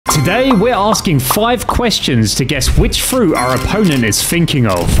Today, we're asking 5 questions to guess which fruit our opponent is thinking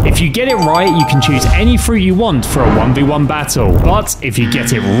of. If you get it right, you can choose any fruit you want for a 1v1 battle. But if you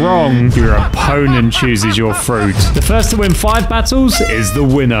get it wrong, your opponent chooses your fruit. The first to win 5 battles is the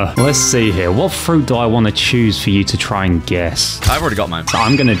winner. Let's see here. What fruit do I want to choose for you to try and guess? I've already got mine. So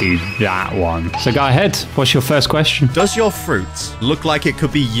I'm going to do that one. So go ahead. What's your first question? Does your fruit look like it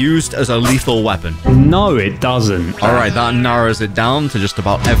could be used as a lethal weapon? No, it doesn't. All right, that narrows it down to just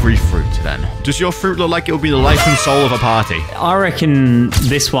about every fruit then. Does your fruit look like it would be the life and soul of a party? I reckon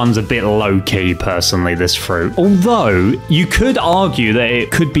this one's a bit low-key, personally, this fruit. Although, you could argue that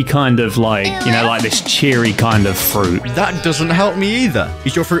it could be kind of like, you know, like this cheery kind of fruit. That doesn't help me either.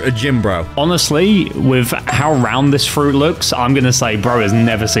 Is your fruit a gym bro? Honestly, with how round this fruit looks, I'm going to say bro has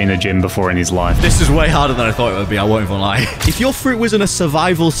never seen a gym before in his life. This is way harder than I thought it would be, I won't even lie. If your fruit was in a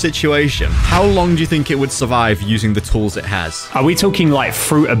survival situation, how long do you think it would survive using the tools it has? Are we talking like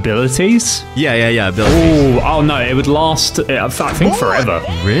fruit abilities? Yeah, abilities. Oh no, it would last, I think, forever.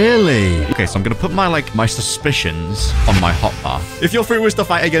 Really? Okay, so I'm going to put my suspicions on my hotbar. If your fruit was to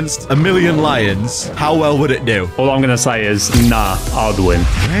fight against 1,000,000 lions, how well would it do? All I'm going to say is, nah, I'd win.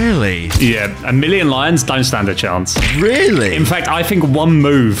 Really? Yeah, 1,000,000 lions don't stand a chance. Really? In fact, I think one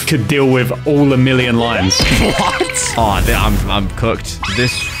move could deal with all 1,000,000 lions. What? Oh, I'm cooked.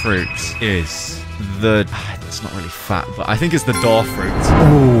 This fruit is the... It's not really fat, but I think it's the door fruit.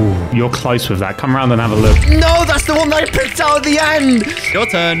 Ooh, you're close with that. Come around and have a look. No, that's the one that I picked out at the end. Your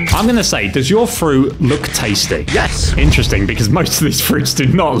turn. I'm going to say, does your fruit look tasty? Yes. Interesting, because most of these fruits do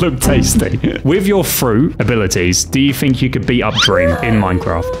not look tasty. With your fruit abilities, do you think you could beat up Dream in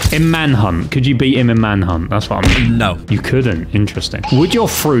Minecraft? In Manhunt, could you beat him in Manhunt? That's what I mean. No. You couldn't. Interesting. Would your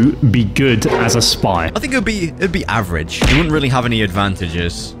fruit be good as a spy? I think it'd be average. You wouldn't really have any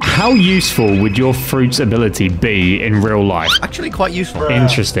advantages. How useful would your fruit's ability be in real life? Actually, quite useful.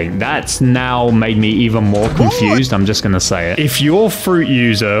 Interesting. That's now made me even more confused. I'm just going to say it. If your fruit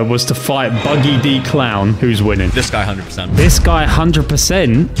user was to fight Buggy D Clown, who's winning? This guy 100%. This guy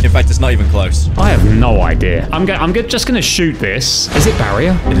 100%? In fact, it's not even close. I have no idea. I'm just going to shoot this. Is it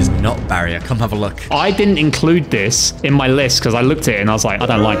barrier? It is not barrier. Come have a look. I didn't include this in my list because I looked at it and I was like, I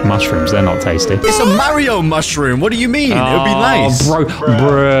don't like mushrooms. They're not tasty. It's a Mario mushroom. What do you mean? It would be nice.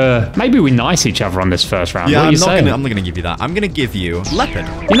 Bruh. Maybe we nice each other on this first round. Yeah, what are you saying? I'm not gonna give you that. I'm gonna give you leopard.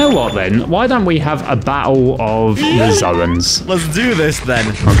 You know what then? Why don't we have a battle of the Zoans? Let's do this then.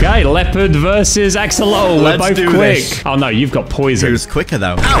 Okay, leopard versus axolotl. We're both quick. This. Oh no, you've got poison. Who's quicker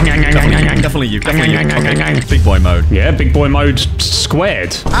though? Ow. Definitely you. Okay. Big boy mode. Yeah, big boy mode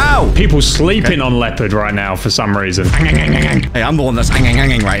squared. Ow! People sleeping on leopard right now for some reason. Hey, I'm the one that's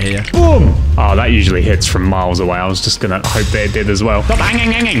right here. Boom! Oh, that usually hits from miles away. I was just gonna hope that it did as well. Stop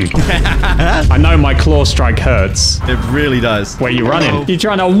hanging. I know my claw strike hurts. It really does. Where you running? You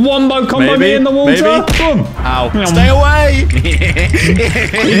trying to wombo combo me in the water? Boom! Ow! Stay away!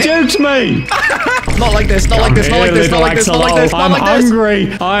 He jukes me! Not like this. Not like this. Not like this. Not like this. Not like this. I'm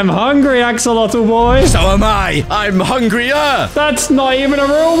hungry. I'm hungry, axolotl boy. So am I. I'm hungrier. That's not even a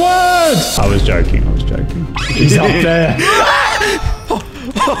real word. I was joking. He's up there.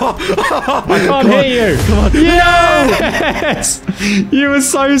 I can't hear you. Come on. Yes! You were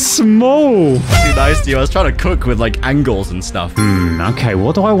so small. Too nice to you. I was trying to cook with like angles and stuff. Okay,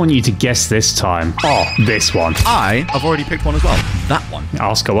 what do I want you to guess this time? Oh, this one. I've already picked one as well. That one.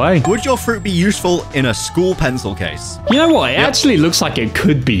 Ask away. Would your fruit be useful in a school pencil case? You know what? It actually looks like it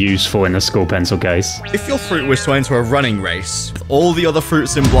could be useful in a school pencil case. If your fruit was to enter a running race with all the other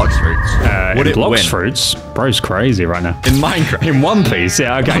fruits in Blocks Fruits, would it Blocks win? Fruits? Bro's crazy right now. In Minecraft? In One Piece,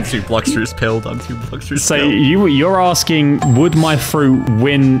 yeah, okay. I'm 2 Blocks Fruits pilled. I'm 2 Blocks Fruits So pilled. you're asking, would my fruit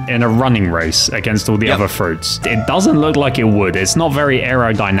win in a running race against all the other fruits? It doesn't look like it would. It's not very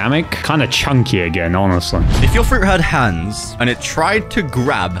aerodynamic. Kind of chunky again, honestly. If your fruit had hands and it tried to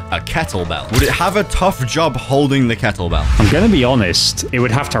grab a kettlebell, would it have a tough job holding the kettlebell? I'm going to be honest. It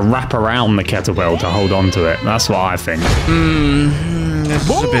would have to wrap around the kettlebell to hold on to it. That's what I think. This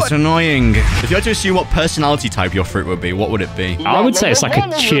is a bit annoying. If you had to assume what personality type your fruit would be, what would it be? I would say it's like a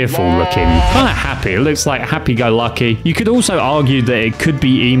cheerful looking, kind of happy. It looks like happy-go-lucky. You could also argue that it could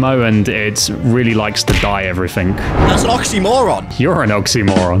be emo and it really likes to dye everything. That's an oxymoron. You're an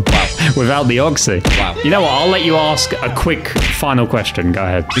oxymoron. Wow. Without the oxy. Wow. You know what? I'll let you ask a quick final question. Go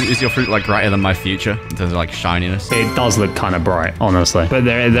ahead. Is your fruit like brighter than my future in terms of like shininess? It does look kind of bright, honestly. But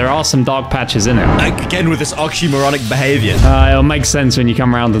there are some dark patches in it. Again with this oxymoronic behavior. It'll make sense when you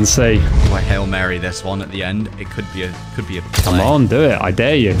come round and see? Do I Hail Mary this one at the end? It could be a play. Come on, do it. I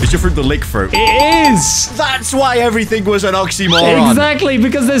dare you. Is your fruit the lick fruit? It is! That's why everything was an oxymoron. Exactly,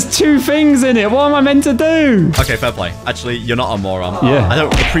 because there's two things in it. What am I meant to do? Okay, fair play. Actually, you're not a moron. Yeah. I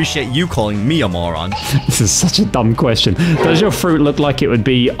don't appreciate you calling me a moron. This is such a dumb question. Does your fruit look like it would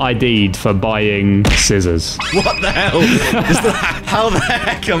be ID'd for buying scissors? What the hell? How the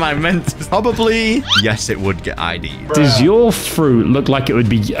heck am I meant to? Probably, yes, it would get ID'd. Does your fruit look like it would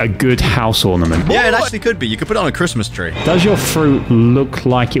be a good house ornament? Yeah, it actually could be. You could put it on a Christmas tree. Does your fruit look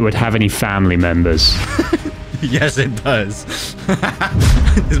like it would have any family members? Yes, it does.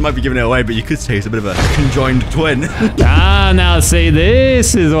 This might be giving it away, but you could say it's a bit of a conjoined twin. Now see,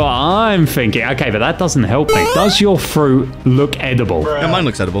 this is what I'm thinking. Okay, but that doesn't help me. Does your fruit look edible? Yeah, mine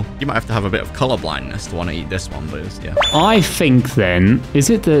looks edible. You might have to have a bit of color blindness to want to eat this one, but yeah. I think then, is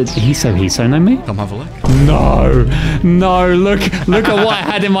it the hiso no me? Come have a look. No, look at what I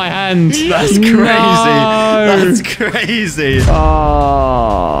had in my hand. That's crazy. No. That's crazy.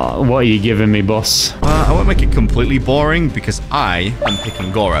 Oh, what are you giving me, boss? I won't make it completely boring because I am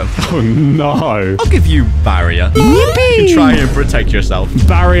picking Goro. Oh no. I'll give you Barrier. You can try and protect yourself.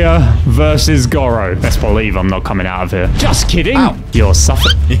 Barrier versus Goro. Best believe I'm not coming out of here. Just kidding. Ow. You're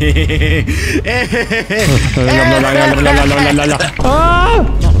suffering.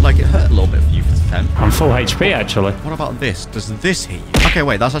 Ah! Not like it hurt a little bit for you for 10. I'm full HP actually. What about this? Does this hit you? Okay,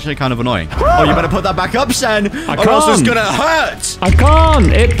 wait, that's actually kind of annoying. Oh, you better put that back up, Sen. Or else it's gonna hurt. I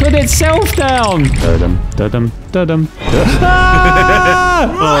can't. It put itself down.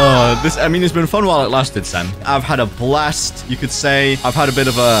 Oh, I mean, it's been fun while it lasted, Sen. I've had a blast. You could say I've had a bit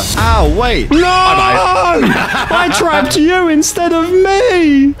of a... Ow, wait. No! I trapped you instead of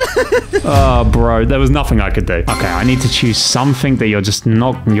me. Oh, bro, there was nothing I could do. Okay, I need to choose something that you're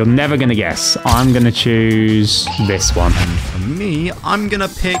never going to guess. I'm going to choose this one. And for me, I'm going to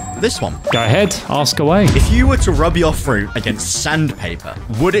pick this one. Go ahead, ask away. If you were to rub your fruit against sandpaper,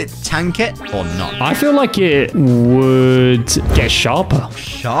 would it tank it or not? I feel like it would get sharper.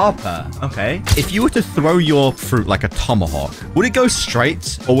 Sharper? Okay. If you were to throw your fruit like a tomahawk, would it go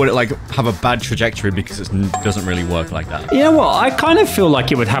straight or would it like have a bad trajectory because it doesn't really work like that? You know what? I kind of feel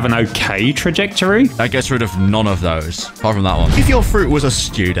like it would have an okay trajectory. That gets rid of none of those, apart from that one. If your fruit was a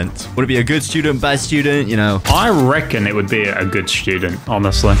student, would it be a good student, bad student, you know? I reckon it would be a good student,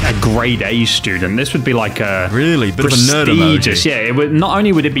 honestly. A grade A student. This would be like a... Really? Bit of a nerd emoji. Yeah, it would, not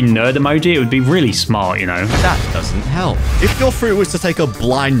only would it be nerd emoji, it would be really smart, you know? That doesn't help. If your fruit was to take a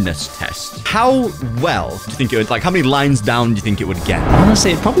blindness test, how well do you think it would, like, how many lines down do you think it would get?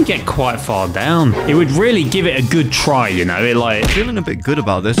 Honestly, it'd probably get quite far down. It would really give it a good try, you know? It like... Feeling a bit good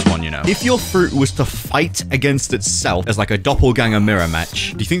about this one, you know? If your fruit was to fight against itself as like a doppelganger mirror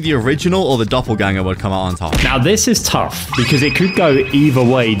match, do you think the original or the doppelganger would come out on top? Now, this is tough because it could go either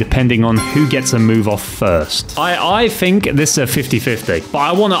way depending on who gets a move off first. I think this is a 50-50, but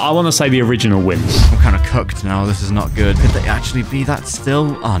I want to say the original wins. I'm kind of cooked now. This is not good. Could they actually be that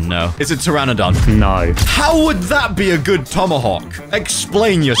still? Oh, no. It's a pteranodon. No. How would that be a good tomahawk?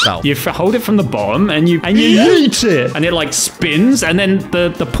 Explain yourself. You hold it from the bottom and you yeet it, and it like spins, and then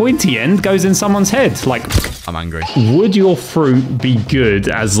the pointy end goes in someone's head. Like, I'm angry. Would your fruit be good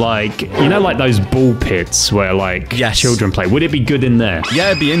as like, you know, like those ball pits where like children play? Would it be good in there? Yeah,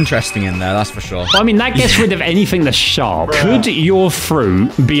 it'd be interesting in there, that's for sure. I mean, that gets rid of anything that's sharp. Could your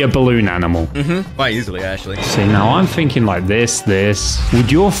fruit be a balloon animal? Quite easily, actually. See, now I'm thinking like this.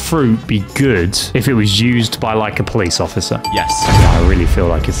 Would your fruit be good if it was used by like a police officer? Yes. Yeah, I really feel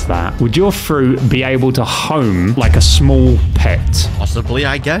like it's that. Would your fruit be able to home like a small pet? Possibly,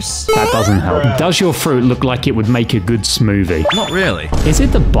 I guess. That doesn't help. Does your fruit look like it would make a good smoothie? Not really. Is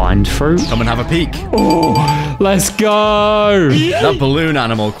it the bind fruit? Come and have a peek. Oh, let's go. That balloon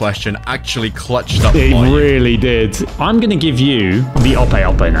animal question actually clutched up. It really did. I'm going to give you the Ope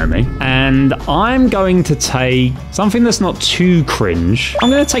no Mi, and I'm going to take something that's not too cringe. I'm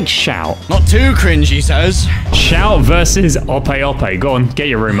going to take Shout. Not too cringe, he says. Shout versus Ope. Go on, get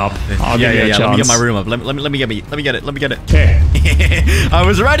your room up. I'll give you a chance. Let me get my room up. Let me get it. Here. I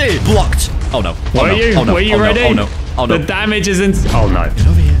was ready. Blocked. Oh no. Were you? Oh, no. Were you ready? Oh no. Oh no. The damage isn't. Oh no. Get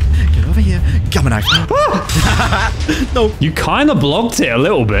over here. Get over here. Gamma knife. No. You kind of blocked it a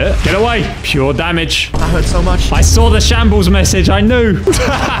little bit. Get away. Pure damage. That hurt so much. I saw the shambles message. I knew.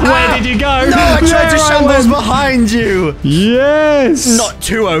 Where did you go? No, I tried to shambles behind you. Yes. Not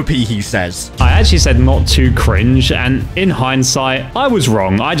too OP, he says. I actually said not too cringe, and in hindsight, I was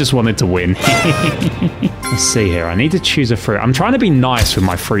wrong. I just wanted to win. Let's see here. I need to choose a fruit. I'm trying to be nice with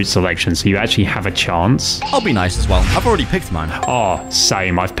my fruit selection so you actually have a chance. I'll be nice as well. I've already picked mine. Oh,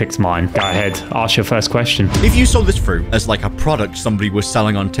 same. I've picked mine. Go ahead. Ask your first question. If you saw this fruit as like a product somebody was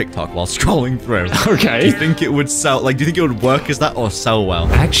selling on TikTok while scrolling through, Okay. do you think it would sell? Like, do you think it would work as that or sell well?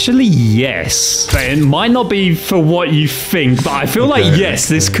 Actually, yes. But it might not be for what you think, but I feel like, yes,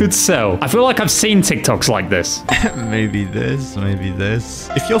 this could sell. I feel like I've seen TikToks like this. Maybe this, maybe this.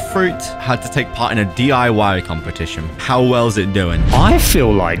 If your fruit had to take part in a DIY competition, how well is it doing? I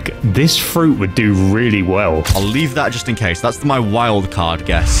feel like this fruit would do really well. I'll leave that just in case. That's my wild card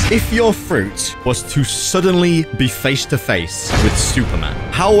guess. If your fruit was to suddenly be face to face with Superman,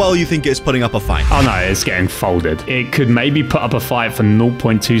 how well you think it's putting up a fight? Oh no, it's getting folded. It could maybe put up a fight for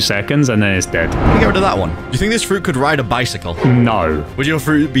 0.2 seconds and then it's dead. Let me get rid of that one. Do you think this fruit could ride a bicycle? No. Would your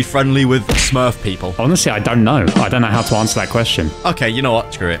fruit be friendly with Smurf people? Honestly, I don't know. I don't know how to answer that question. Okay, you know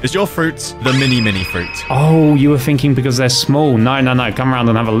what? Screw it. Is your fruit the mini fruit? Oh, you were thinking because they're small. No. Come around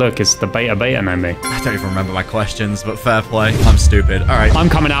and have a look. It's the beta maybe. I don't even remember my questions, but fair play. I'm stupid. All right. I'm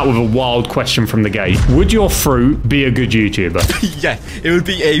coming out with a wild question from the gate. Would your fruit be a good YouTuber? Yeah, it would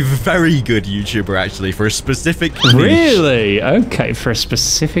be a very good YouTuber, actually, for a specific niche. Really? Okay, for a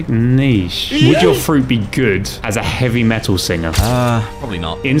specific niche. Would your fruit be good as a heavy metal singer? Probably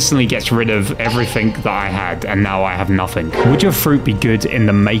not. Instantly gets rid of everything that I had, and now I have nothing. Would your fruit be good in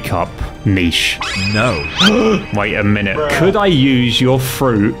the makeup niche? No. Wait a minute. Could I use your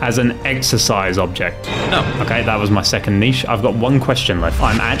fruit as an exercise object? No. Okay, that was my second niche. I've got one question left.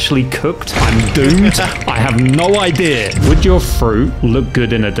 I'm actually cooked. I'm doomed. I have no idea. Would your fruit look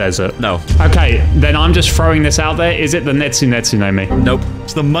good in a desert? No. Okay, then I'm just throwing this out there. Is it the Netsu no Mi? Nope.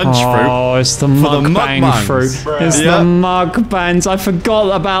 It's the munch fruit. Oh, it's the the mukbang mukbangs. fruit. It's Yeah. the mukbangs. I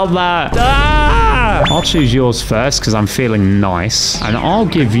forgot about that. Ah! I'll choose yours first because I'm feeling nice. And I'll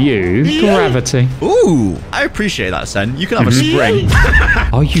give you gravity. Ooh, I appreciate that, Sen. You can have a spring.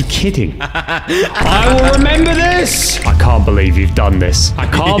 Are you kidding? I will remember this. I can't believe you've done this. I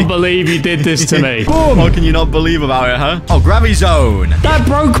can't believe you did this to me. Boom. What can you not believe about it, huh? Oh, Gravity Zone. That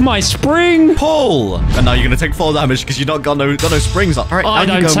broke my spring. Pull. And now you're going to take full damage because you've not got no springs up. All right, I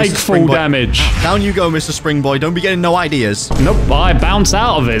down you don't go, take Mr. full Spring Boy. damage. Down you go, Mr. Spring Boy. Don't be getting no ideas. Nope, I bounce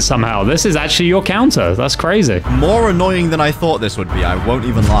out of it somehow. This is actually your counter. That's crazy. More annoying than I thought this would be. I won't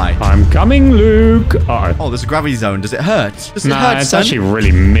even lie. I'm coming, Luke. Uh-oh. Oh, there's a Gravity Zone. Does it hurt? Does it Nah, hurt, it's Sen? actually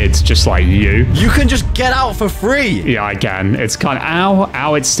really mid, just like you. You can just get out for free. Yeah, I can. It's kind of...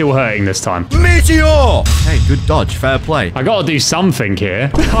 Ow, it's still hurting this time. Meteor. Hey, good dodge. Fair play. I gotta do something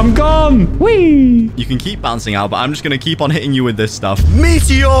here. I'm gone. Whee! You can keep bouncing out, but I'm just going to keep on hitting you with this stuff.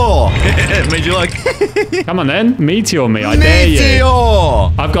 Meteor. Made you like... Come on then. Meteor me. I dare you.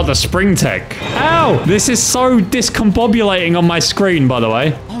 Meteor. I've got the spring tech. Ow! This is so discombobulating on my screen, by the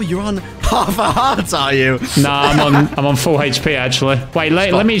way. Oh, you're on half a heart, are you? Nah, I'm on full HP actually. Wait,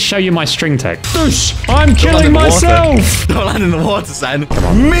 let me show you my string tech. Doosh! I'm Don't land killing in the water. myself! Don't land in the water, Sen.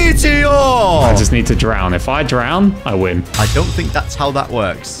 Meteor. I just need to drown. If I drown, I win. I don't think that's how that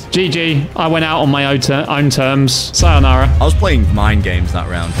works. GG. I went out on my own terms. Sayonara. I was playing mind games that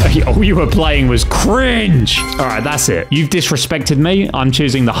round. All you were playing was cringe. All right, that's it. You've disrespected me. I'm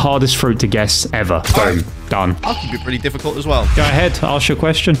choosing the hardest fruit to guess ever. Boom. Done. I'll keep it pretty difficult as well. Go ahead. Ask your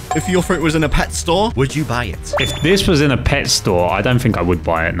question. If your fruit was in a pet store, would you buy it? If this was in a pet store, I don't think I would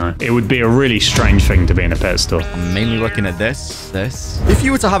buy it, no. It would be a really strange thing to be in a pet store. I'm mainly looking at this. If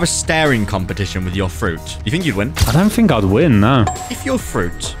you were to have a staring competition with your fruit, do you think you'd win? I don't think I'd win, no. If your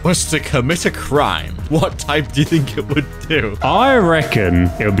fruit was to commit a crime, what type do you think it would do? I reckon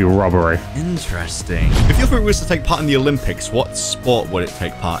it would be robbery. Interesting. If your fruit was to take part in the Olympics, what sport would it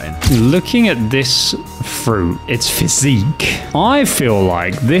take part in? Looking at this fruit, its physique, I feel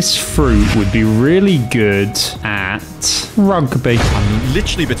like this fruit would be really good at rugby. I'm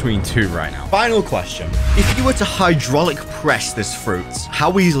literally between two right now. Final question. If you were to hydraulic press this fruit,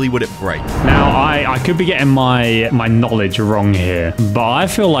 how easily would it break? Now, I could be getting my knowledge wrong here, but I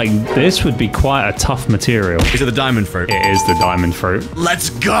feel like this would be quite a tough material. Is it the diamond fruit? It is the diamond fruit. Let's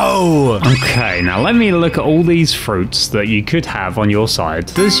go! Okay, now let me look at all these fruits that you could have on your side.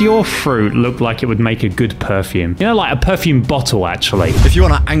 Does your fruit look like it would make a good perfume? You know, like a perfume bottle, actually. If you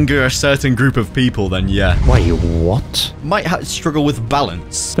want to anger a certain group of people, then yeah. Wait, what? Might struggle with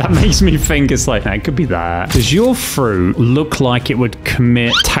balance. That makes me think it's like, it could be that. Does your fruit look like it would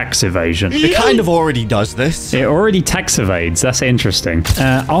commit tax evasion? It kind of already does this. It already tax evades. That's interesting.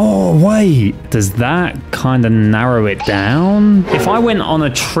 Oh, wait. Does that that kind of narrow it down? If I went on a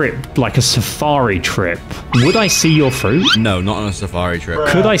trip, like a safari trip, would I see your fruit? No, not on a safari trip.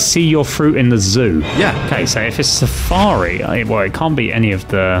 Could I see your fruit in the zoo? Yeah. Okay, so if it's safari, well, it can't be any of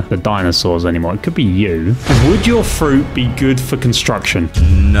the dinosaurs anymore. It could be you. Would your fruit be good for construction?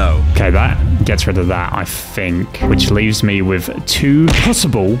 No. Okay, that gets rid of that, I think, which leaves me with two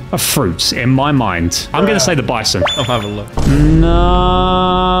possible fruits in my mind. I'm going to say the bison. I'll have a look. No.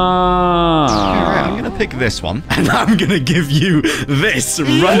 Alright, I'm going to pick this one, and I'm going to give you this.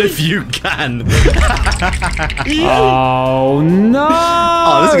 Run if you can. Oh, no.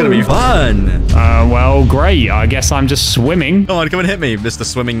 Oh, this is going to be fun. Well, great. I guess I'm just swimming. Come on, come and hit me, Mr.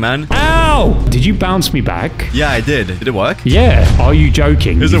 Swimming Man. Ow! Did you bounce me back? Yeah, I did. Did it work? Yeah. Are you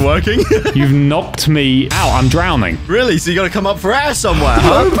joking? Is it working? You've knocked me out. I'm drowning. Really? So you got to come up for air somewhere,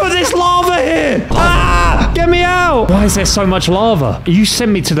 huh? Who put this lava here? Ah! Get me out! Why is there so much lava? You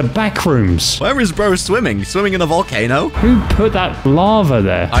sent me to the back rooms. Where is bro swimming? Swimming in a volcano? Who put that lava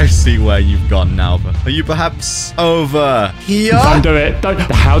there? I see where you've gone now, but are you perhaps over here? Don't do it. Don't.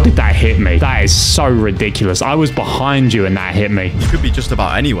 How did that hit me? That is so ridiculous. I was behind you and that hit me. You could be just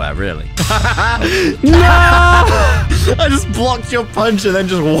about anywhere, really. No! I just blocked your punch and then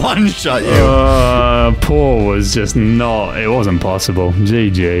just one-shot you. Poor was just not. It wasn't possible.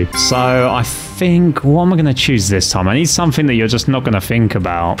 GG. So I think, what am I going to choose this time? I need something that you're just not going to think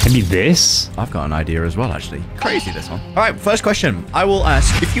about. Maybe this? I've got an idea as well, actually. Crazy, this one. All right, first question. I will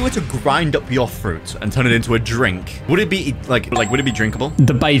ask, if you were to grind up your fruit and turn it into a drink, would it be, would it be drinkable?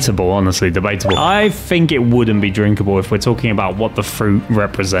 Debatable, honestly, debatable. I think it wouldn't be drinkable if we're talking about what the fruit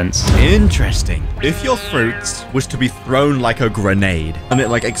represents. Interesting. If your fruit was to be thrown like a grenade and it,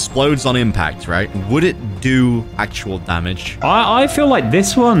 like, explodes on impact, right? Would it do actual damage? I feel like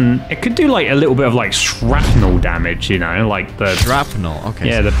this one, it could do, like, a little bit of, like, shrapnel damage, you know? Like the... Shrapnel, okay.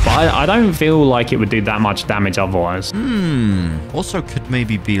 Yeah, I don't feel like it would do that much damage otherwise. Also could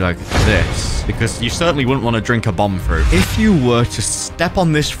maybe be like this, because you certainly wouldn't want to drink a bomb fruit. If you were to step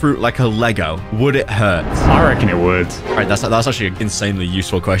on this fruit like a Lego, would it hurt? I reckon it would. All right, that's actually an insanely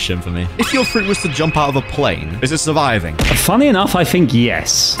useful question for me. If your fruit was to jump out of a plane, is it surviving? Funny enough, I think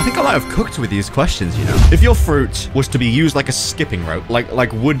yes. I think I might have cooked with these questions, you know. If your fruit was to be used like a skipping rope,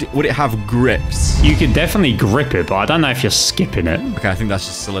 like would it have grips? You could definitely grip it, but I don't know if you're skipping it. Okay, I think that's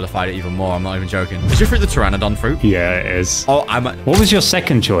just solidified it even more. I'm not even joking. Is your fruit the pteranodon fruit? Yeah, it is. Oh, What was your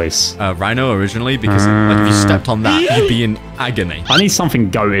second choice? Rhino originally, because like, if you stepped on that, you'd be in agony. I need something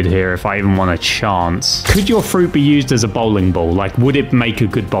goated here if I even want a chance. Could your fruit be used as a bowling ball? Like, would it make a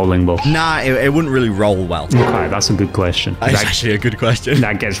good bowling ball? Nah, it wouldn't really roll well. Okay, that's a good question. That's actually a good question.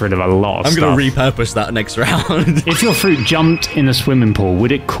 That gets rid of a lot of stuff. I'm going to repurpose that next round. If your fruit jumped in a swimming pool,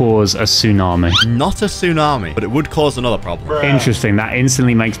 would it cause a tsunami? Not a tsunami, but it would cause another problem. Interesting. That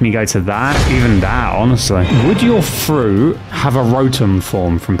instantly makes me go to that. Even that, honestly. Would your fruit have a Rotom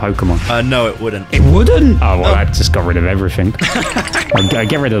form from Pokemon? No, it wouldn't. It wouldn't? Oh, well, that just got rid of everything. Okay,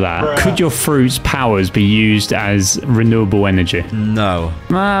 get rid of that. Could your fruit's powers be used as renewable energy? No.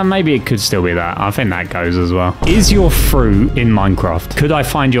 Maybe it could still be that. I think that goes as well. Is your fruit in Minecraft? Could I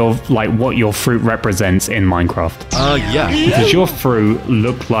find your, like, what your fruit represents in Minecraft? Yeah. Does your fruit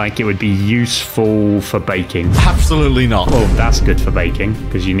look like it would be useful for baking? Absolutely not. Well, that's good for baking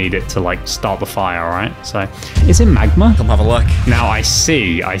because you need it to, like, start the fire, right? So, is it magma? Come have a look. Now, I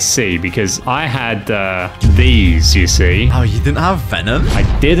see, because I had these, you see. Oh, you didn't have venom?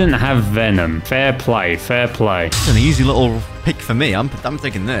 I didn't have venom. Fair play, fair play. It's an easy little pick for me. I'm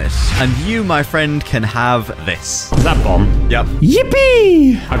taking this. And you, my friend, can have this. Is that bomb? Yep.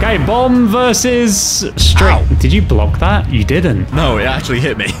 Yippee! Okay, bomb versus string. Ow. Did you block that? You didn't. No, it actually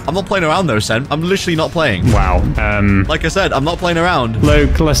hit me. I'm not playing around though, Sen. I'm literally not playing. Wow. Like I said, I'm not playing around.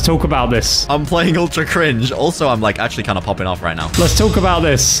 Luke, let's talk about this. I'm playing ultra cringe. Also, I'm like actually kind of popping off right now. Let's talk about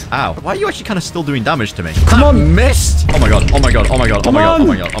this. Ow. Why are you actually kind of still doing damage to me? Come on. Missed. Oh my god. Oh my god. Oh my god. Oh my god. Come Oh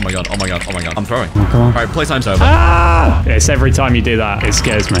my on. god. Oh my god. Oh my god. Oh my god. I'm throwing. Come on. All right, playtime's over. Ah! It's every time you do that, it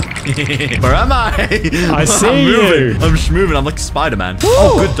scares me. Where am I? I see I'm moving. you. I'm moving. I'm like Spider-Man. Ooh.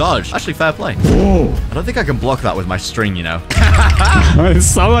 Oh, good dodge. Actually, fair play. Ooh. I don't think I can block that with my string, you know. It's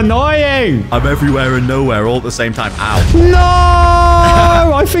so annoying. I'm everywhere and nowhere all at the same time. Ow.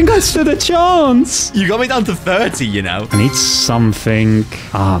 No! I think I stood a chance. You got me down to 30, you know. I need something.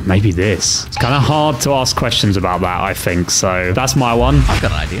 Maybe this. It's kind of hard to ask questions about that, I think. So that's my one. I've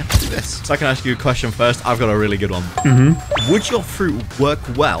got an idea. Let's do this. So I can ask you a question first. I've got a really good one. Would your fruit work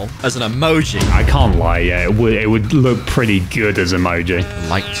well as an emoji? I can't lie. Yeah, it would look pretty good as emoji.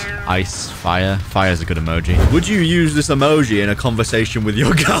 Light Ice, fire. Fire is a good emoji. Would you use this emoji in a conversation with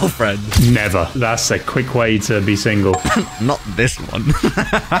your girlfriend? Never. That's a quick way to be single. Not this one.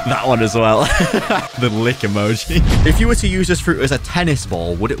 That one as well. The lick emoji. If you were to use this fruit as a tennis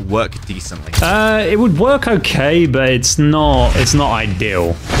ball, would it work decently? It would work okay, but it's not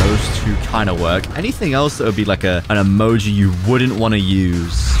ideal. Those two kind of work. Anything else that would be like an emoji you wouldn't want to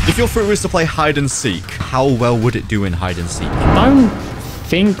use? If your fruit was to play hide and seek, how well would it do in hide and seek? Don't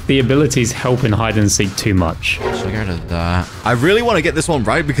think the abilities help in hide and seek too much. So get rid of that. I really want to get this one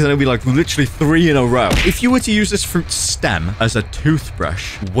right because it'll be like literally 3 in a row. If you were to use this fruit's stem as a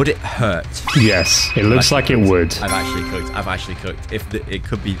toothbrush, would it hurt? Yes, it looks like it would. I've actually cooked. It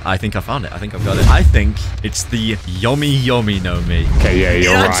could be. I think I found it. I think I've got it. I think it's the Yomi no Mi. Okay, yeah,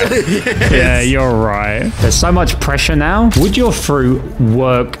 you're right. Yeah, you're right. There's so much pressure now. Would your fruit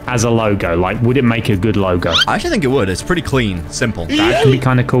work as a logo? Like, would it make a good logo? I actually think it would. It's pretty clean, simple. That could be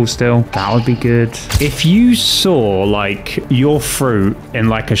kind of cool still. That would be good. If you saw like your fruit in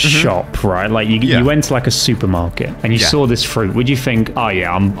like a shop, right? Like you went to like a supermarket and you saw this fruit, would you think, oh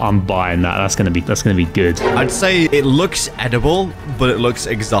yeah, I'm buying that. That's gonna be good. I'd say it looks edible, but it looks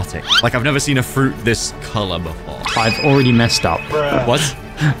exotic. Like I've never seen a fruit this color before. I've already messed up. What?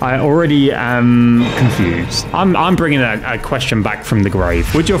 I already am confused. I'm bringing a question back from the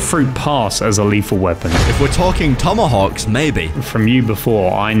grave. Would your fruit pass as a lethal weapon? If we're talking tomahawks, maybe. From you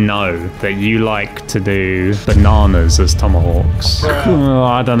before, I know that you like to do bananas as tomahawks. Oh,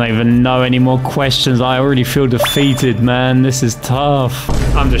 I don't even know any more questions. I already feel defeated, man. This is tough.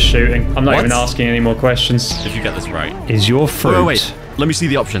 I'm just shooting. I'm not even asking any more questions. If you get this right. Is your fruit... Wait. Let me see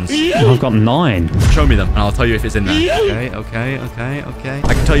the options. I've got 9. Show me them, and I'll tell you if it's in there. Okay.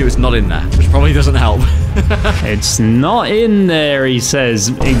 I can tell you it's not in there, which probably doesn't help. It's not in there, he says.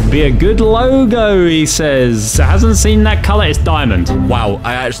 It'd be a good logo, he says. Hasn't seen that color. It's diamond. Wow,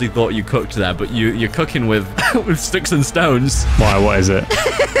 I actually thought you cooked there, but you're cooking with with sticks and stones. Why? What is it?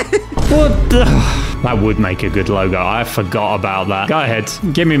 What the... That would make a good logo. I forgot about that. Go ahead.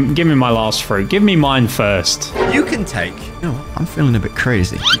 Give me my last fruit. Give me mine first. You can take... You know what? I'm feeling a bit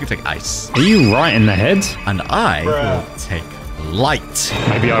crazy. You can take ice. Are you right in the head? And I will take light.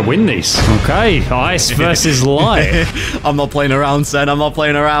 Maybe I win these. Okay, ice versus light. I'm not playing around, Sen. I'm not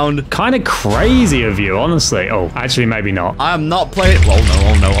playing around. Kind of crazy of you, honestly. Oh, actually, maybe not. I am not playing...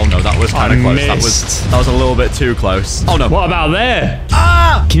 Oh, no. That was kind of close. That was a little bit too close. Oh, no. What about there?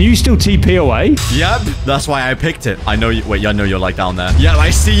 Ah! Can you still TP away? Yep. That's why I picked it. I know you... Wait, I know you're like down there. Yeah, I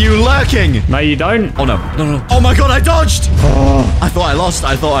see you lurking. No, you don't. Oh, no. Oh, my God. I dodged. Oh. I thought I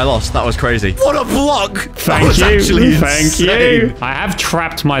lost. That was crazy. What a block. Thank you. Thank you. I have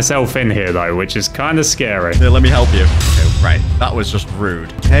trapped myself in here, though, which is kind of scary. Here, let me help you. Okay, right. That was just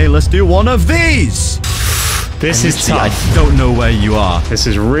rude. Okay, let's do one of these. This is tough. I don't know where you are. This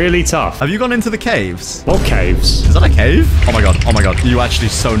is really tough. Have you gone into the caves? What caves? Is that a cave? Oh my god. You actually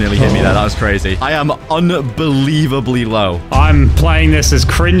so nearly hit me there. That was crazy. I am unbelievably low. I'm playing this as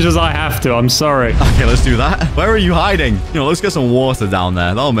cringe as I have to. I'm sorry. Okay, let's do that. Where are you hiding? You know, let's get some water down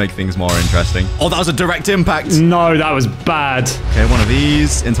there. That'll make things more interesting. Oh, that was a direct impact. No, that was bad. Okay, one of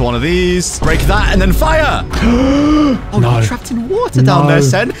these into one of these. Break that and then fire. Oh, no. You're trapped in water down there,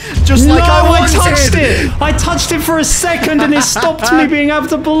 Sen. Just like I wanted. I touched it. I touched it for a second and it stopped me being able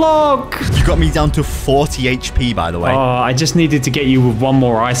to block. You got me down to 40 HP, by the way. Oh, I just needed to get you with one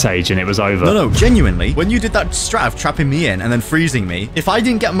more ice age and it was over. No, genuinely. When you did that strat of trapping me in and then freezing me, if I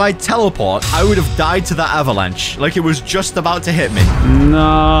didn't get my teleport, I would have died to that avalanche. Like it was just about to hit me.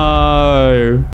 No.